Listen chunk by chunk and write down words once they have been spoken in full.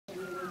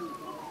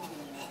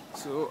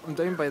So I'm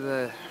down by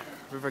the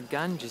River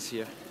Ganges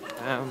here,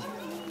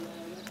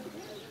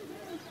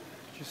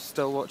 just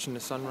still watching the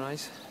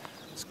sunrise.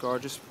 It's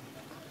gorgeous.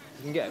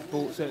 You can get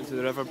boats out into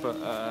the river, but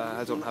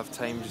I don't have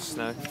time just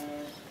now,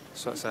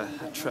 so it's a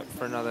trip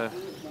for another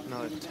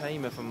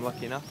time if I'm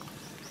lucky enough.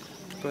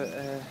 But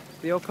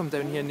they all come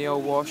down here and they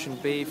all wash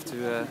and bathe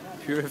to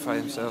purify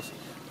themselves.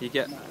 You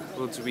get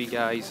loads of wee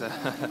guys,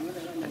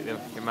 like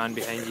your man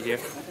behind you here,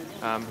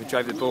 who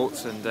drive the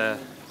boats, and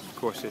of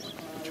course they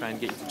try and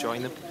get you to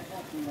join them.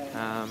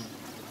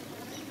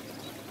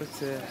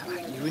 But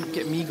you wouldn't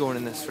get me going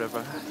in this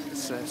river.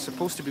 It's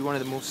supposed to be one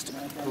of the most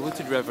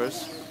polluted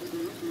rivers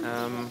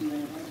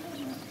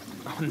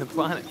on the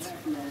planet.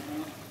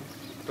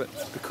 But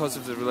because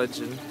of the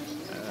religion,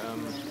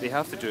 they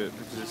have to do it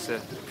because it's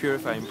a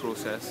purifying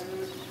process.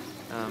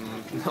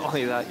 Not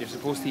only that, you're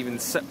supposed to even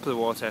sip the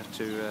water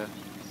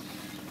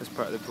as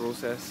part of the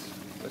process.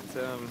 But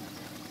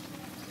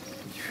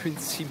you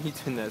wouldn't see me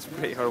doing that. It's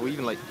pretty horrible.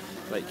 Even like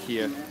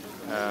here.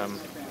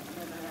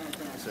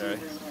 Sorry.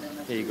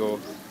 Here you go.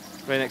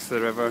 Right next to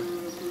the river.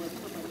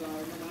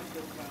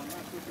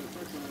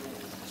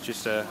 It's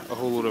just a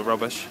whole load of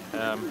rubbish.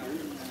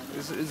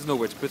 There's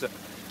nowhere to put it.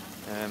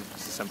 It's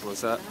as simple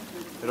as that.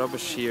 The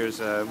rubbish here is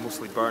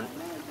mostly burnt.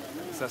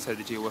 So that's how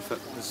they deal with it.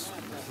 There's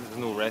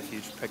no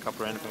refuge to pick up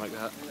or anything like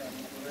that.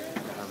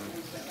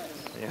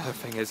 The other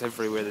thing is,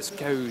 everywhere there's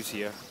cows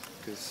here,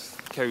 because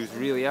cows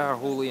really are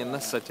holy in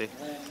this city.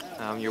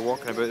 You're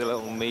walking about the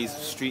little maze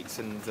of streets,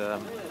 and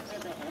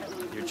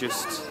you're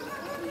just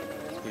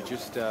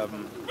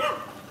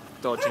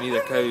dodging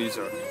either cows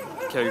or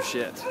cow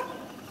shit.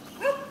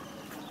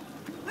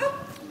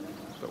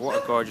 But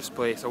what a gorgeous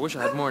place. I wish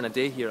I had more in a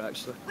day here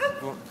actually.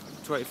 Well,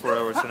 24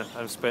 hours and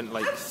I've spent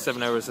like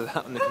 7 hours of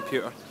that on the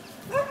computer.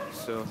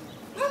 So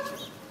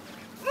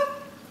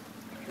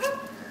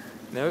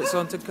now it's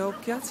on to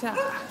Kolkata.